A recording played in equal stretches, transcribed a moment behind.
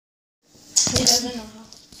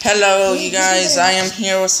Hello, you guys. I am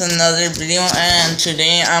here with another video, and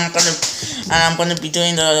today I'm gonna be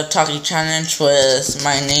doing the Takis challenge with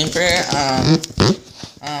my neighbor,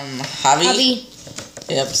 Javi.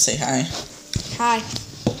 Yep, say hi. Hi.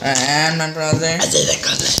 And my brother. I did it,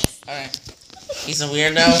 cousin. Alright. He's a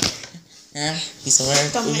weirdo. Yeah, he's a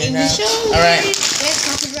weirdo. Alright.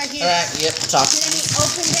 Alright, yep, talk. Let me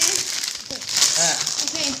open that.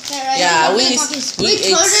 Okay, right. Yeah, we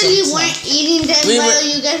totally weren't eating them while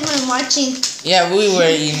you guys were watching. Yeah, we were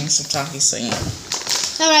eating some Takis, so yeah.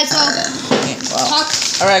 Alright, so talk.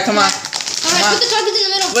 Alright, come on. Alright, put the Takis in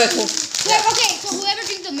the middle. Wait, cool. Okay, so whoever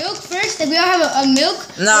drinks the milk first, if we all have a milk.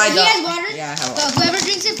 No, I don't. He has water. Yeah, I have water. So whoever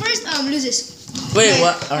drinks it first, loses. Wait,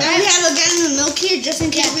 what? Alright. Now we have a gallon of milk here just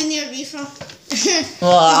in case we need a refill.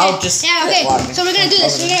 Well, I'll just okay. water. So we're gonna do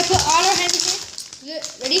this. We're gonna put all our hands in here.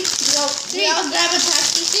 Ready? Go. 3. I'll grab a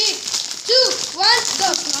Takis. 3, 2, 1, go.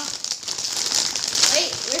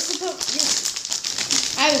 Wait, where's the poke?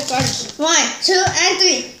 I have started. 1, 2, and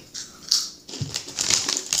 3.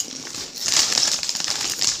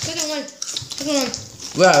 Second one.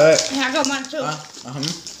 Right. Yeah, I got mine too.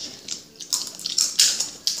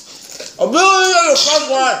 I'm really on the first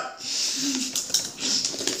one.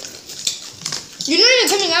 You're not even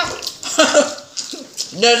coming out.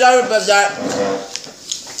 Yeah, sorry about that.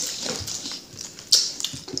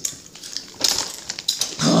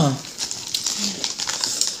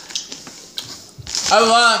 I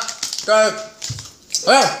want to go.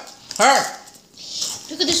 Her.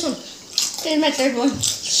 Look at this one. There's my third one.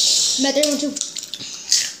 My third one too.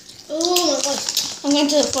 Oh my god. I'm going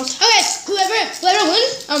to the fourth. Okay, whoever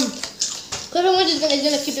wins is gonna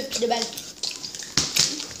keep it to the bed.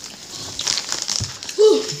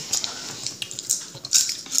 Whew.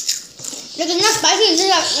 Like it's not spicy, it's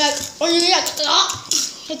just like or you like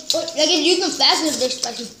if you can fast it's very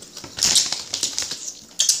spicy.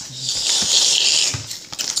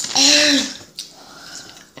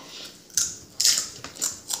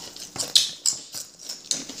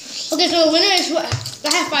 Okay, so the winner is I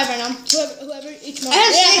have 5 right now. Whoever eats more. I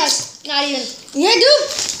have 6. Not even. Yeah, I do.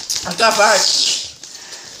 I got 5.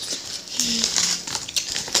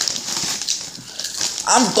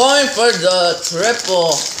 I'm going for the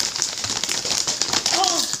triple.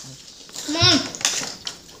 Oh, come on.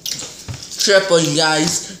 Triple, you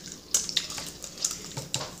guys.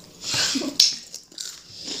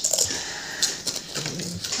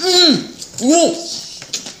 Woo.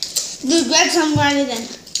 Dude, grab some water then.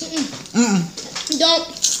 Don't.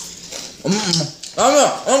 I'm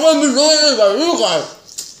gonna be doing this by you guys.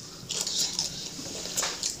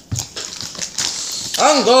 I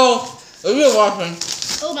can go if you're watching.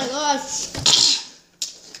 Oh my god.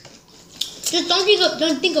 Just don't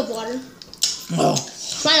think of water. Oh.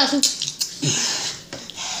 Try not to.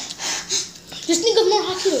 Just think of more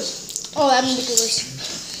hot Cheetos. Oh, that would be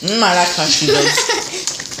worse. I like hot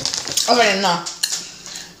Cheetos. Okay, no.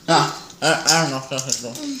 No, I don't know if that's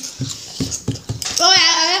good. Oh, I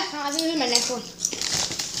think this is my next one.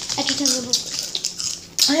 Actually, 10 one.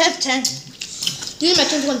 I have 10. This is my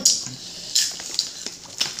 10th one.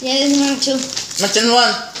 Yeah, this is mine too. My 10th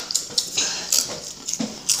one.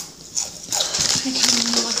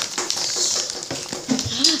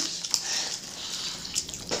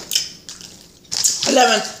 My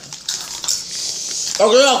 11th.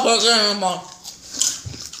 Okay, I'll put it in the mouth.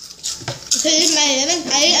 So this is my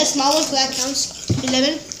 11th. I ate a small one, so that counts.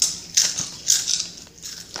 11.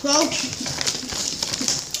 12.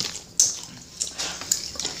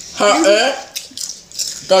 Her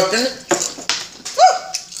 13.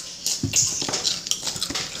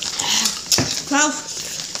 12.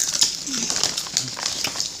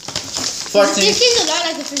 14. This seems a lot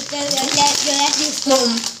like the first day. Your last year's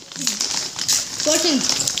 14.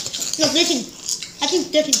 No, 13. I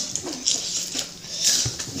think 13.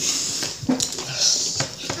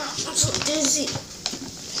 I'm so dizzy.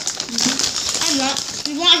 I'm not.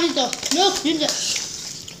 You want it though. No, use it.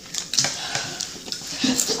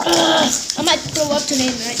 I might throw up today,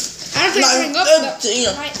 right? I don't think I'm throwing up, but I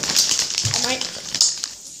might.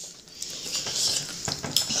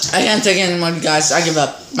 I can't take any more, guys. I give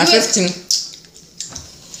up. My 15.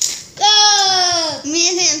 Me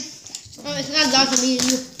and him. Oh, it's not down to me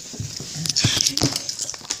and you.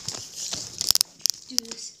 Do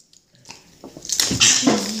this.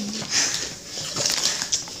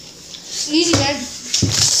 Easy, man.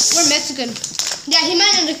 We're Mexican. Yeah, he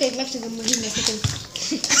might understand Mexican, but he's Mexican.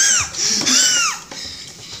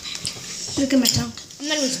 Look at my tongue. I'm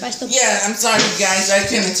not even spiced up. Yeah, I'm sorry, guys. I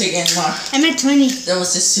couldn't take any more. I'm at 20. That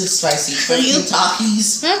was just too spicy. Are you?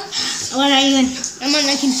 Takis. Huh? What are you in? I'm on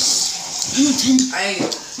 19. I'm at 20.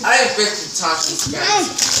 I have 50 Takis, guys.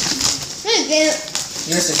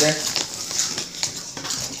 Yes, okay.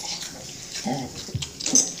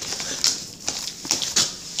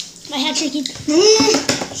 My hand's shaking.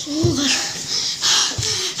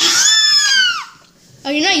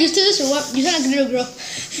 Are you not used to this or what? You're not a little girl.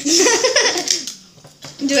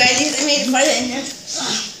 Dude, I made it farther in here.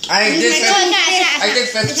 I did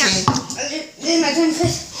 15. This is my tongue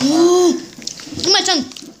first. Look at my tongue.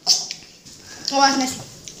 Oh, that's messy.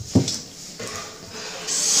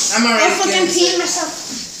 I'm I'm already fucking peeing myself.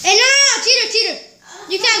 Hey, no, cheater.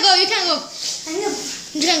 You can't go. I know.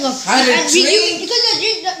 You can't go. How to drink? You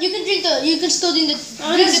can still drink the.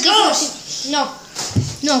 let's go.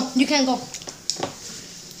 No, you can't go.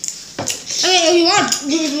 I mean,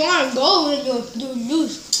 if you want to go, then you'll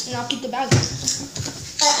lose, and I'll keep the bag.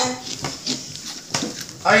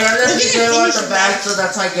 Oh, yeah, let's be good with the bag, so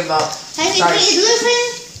that's how I give up. Can you do it for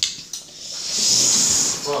him?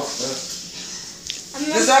 Well,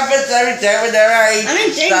 this happens every day whenever I I'm in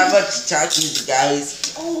eat danger. that much Takis, you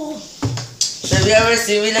guys. Oh. So if you ever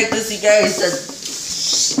see me like this, you guys,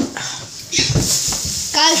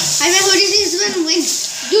 Guys, I mean, who do you think is going to win?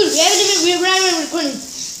 dude, we're not even recording.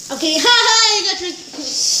 Okay, haha, you got tricked.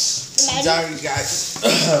 Imagine. sorry, guys.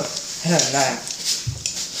 Nah.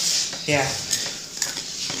 Yeah.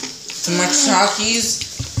 Too much Takis.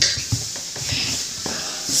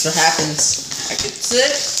 That's what happens. I get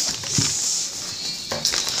sick.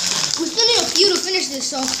 We still need a few to finish this,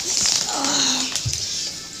 so.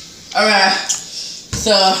 Alright.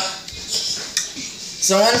 So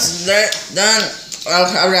once they're done,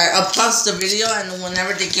 alright, I'll pause the video, and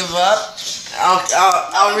whenever they give up,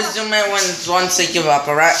 I'll resume it once they give up.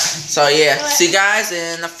 Alright. So yeah, see you guys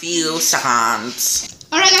in a few seconds.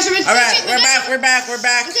 Alright, guys, so We're back. Okay,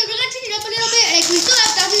 we're gonna change it up a little bit. Like, we still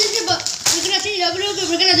have thousands in here, but we're gonna change it up a little bit.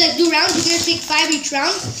 We're gonna like do rounds. We're gonna take 5 each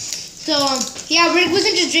round. So yeah, we can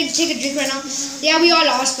just take a drink right now. Yeah, we all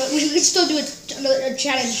lost, but we can still do a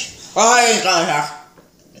challenge. Oh, I ain't going here.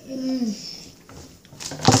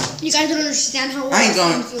 You guys don't understand how I ain't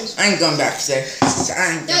it feels. going back today.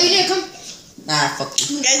 No, you didn't come. Nah, fuck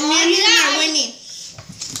you. Guys, me and him are winning.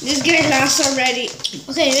 This guy lost already.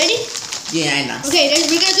 Okay, ready? Yeah, I know. Okay, then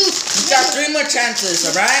we're gonna do. You got 3 more chances,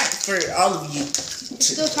 alright? For all of you.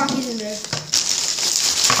 Still Takis in there.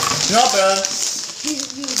 No, bro. You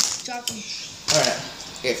drop them. Alright.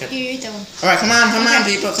 Yeah, good. You eat that one. Alright, come on,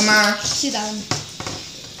 people, come on. See that one.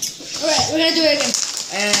 Alright, we're gonna do it again.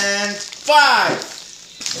 And 5,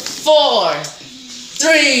 4,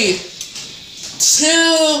 3,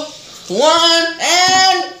 2, 1,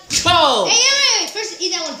 and go! Hey, first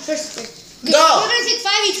eat that one first. Okay, Go! we're gonna take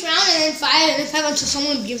 5 each round and then 5 until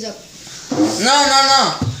someone gives up. No.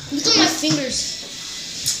 Look at my fingers.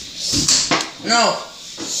 No.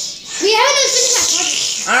 We haven't even finished that part.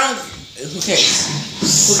 I don't. Who cares?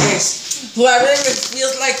 Whoever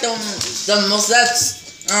feels like the most that's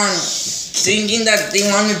thinking that they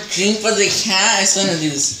want to drink but they can't is gonna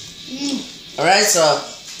lose. Alright, so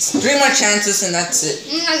 3 more chances and that's it.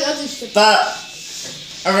 I love this shit. But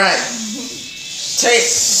alright. Take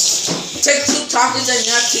 2 Takis and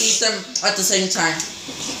you have to eat them at the same time.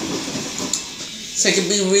 So it can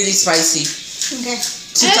be really spicy. Okay.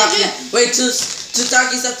 2 Takis. Wait, 2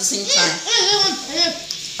 Takis at the same time.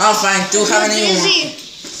 Oh, fine. Do have any more.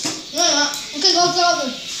 No. Okay, go.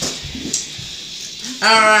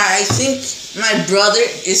 Alright, I think my brother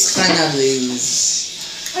is gonna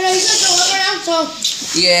lose. Alright, he's gonna throw up right now, so.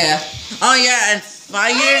 Yeah. Oh yeah, and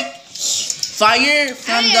fire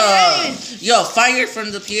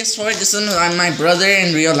from the PS4. This is my brother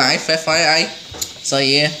in real life, FYI. So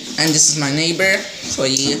yeah, and this is my neighbor. So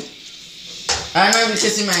yeah. I don't know if you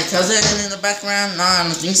can see my cousin in the background. No, I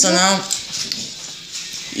don't think so now.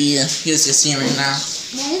 Yeah, he's just here right now.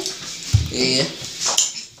 Yeah.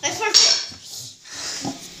 I forfeit.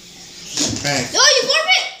 Right. No, you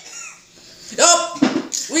forfeit. Yup!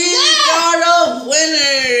 We got a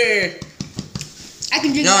winner! I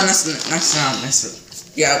can drink. No, that's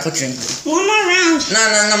not. Yeah, I'll put drink. One more round.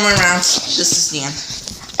 No more rounds. This is the end.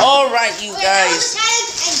 Alright, you guys.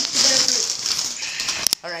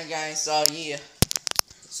 Alright, guys. So, yeah.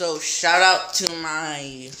 So, shout out to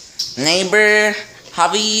my neighbor,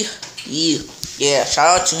 Javi. Yeah,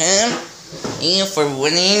 shout out to him. For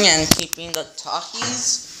winning and keeping the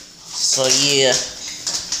Takis. So, yeah.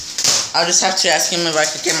 I'll just have to ask him if I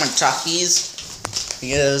could get my Takis.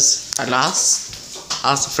 Because I lost.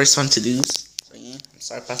 I was the first one to lose. So, yeah. I'm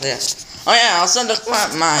sorry about that. Oh, yeah. Also, look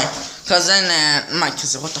what my cousin and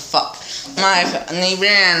what the fuck? My neighbor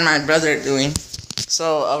and my brother are doing.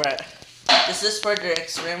 So, alright. This is for the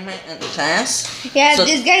experiment in the class. Yeah, So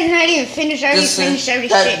this guy's not even finished. I already finished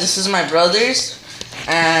everything. This is my brother's,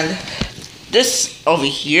 and this over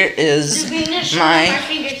here is my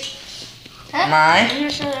fingers. my I'm gonna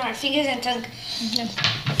show them our fingers and tongue.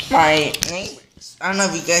 my neighbors. I don't know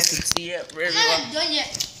if you guys can see it very well. I'm not done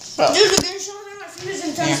yet. Oh. Dude, we're gonna show them our fingers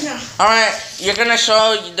and tongues now. All right, they're gonna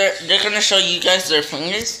show you guys their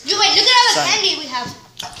fingers. Dude, wait, look at all the Sorry. candy we have.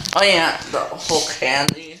 Oh yeah, the whole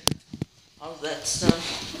candy, all that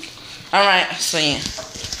stuff. All right, so yeah.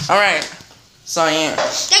 All right, so yeah.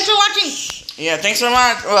 Thanks for watching. Yeah, thanks so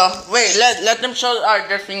much. Well, wait, let them show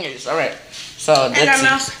their fingers. All right, so And our that's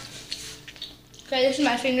mouth. it. Okay, this is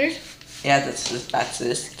my fingers. Yeah, that's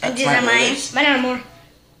this. And That's these my are mine. brother's. Mine are more.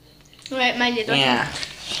 Alright, mine did. Yeah.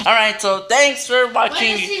 All right, so thanks for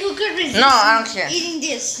watching. Let's see who could resist No, I don't care. eating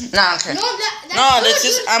this. No, I don't care. No, No, that's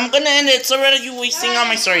just. I'm gonna end it. It's already you wasting all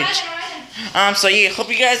my storage. So yeah, hope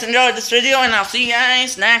you guys enjoyed this video, and I'll see you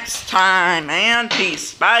guys next time. And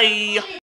peace. Bye.